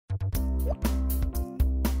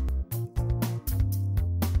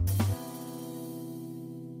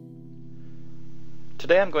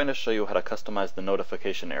Today I'm going to show you how to customize the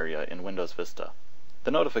notification area in Windows Vista.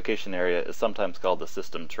 The notification area is sometimes called the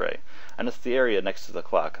system tray, and it's the area next to the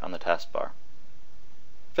clock on the taskbar.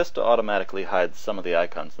 Vista automatically hides some of the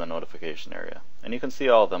icons in the notification area, and you can see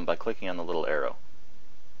all of them by clicking on the little arrow.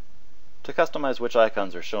 To customize which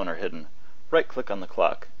icons are shown or hidden, right-click on the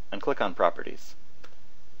clock and click on Properties.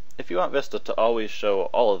 If you want Vista to always show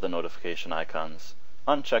all of the notification icons,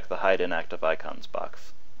 uncheck the Hide Inactive Icons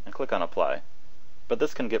box and click on Apply, but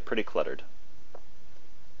this can get pretty cluttered.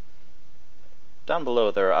 Down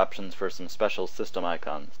below there are options for some special system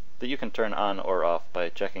icons that you can turn on or off by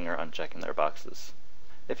checking or unchecking their boxes.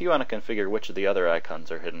 If you want to configure which of the other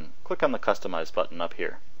icons are hidden, click on the Customize button up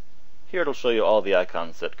here. Here it'll show you all the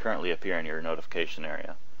icons that currently appear in your notification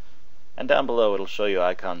area. And down below it'll show you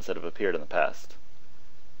icons that have appeared in the past.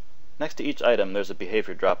 Next to each item there's a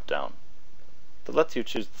behavior drop-down that lets you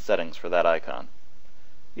choose the settings for that icon.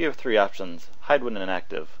 You have three options: hide when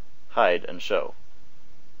inactive, hide, and show.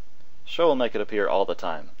 Show will make it appear all the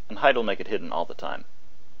time, and hide will make it hidden all the time.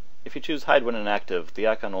 If you choose hide when inactive, the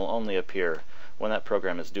icon will only appear when that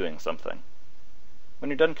program is doing something. When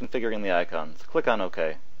you're done configuring the icons, click on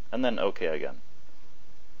OK, and then OK again.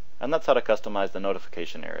 And that's how to customize the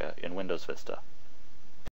notification area in Windows Vista.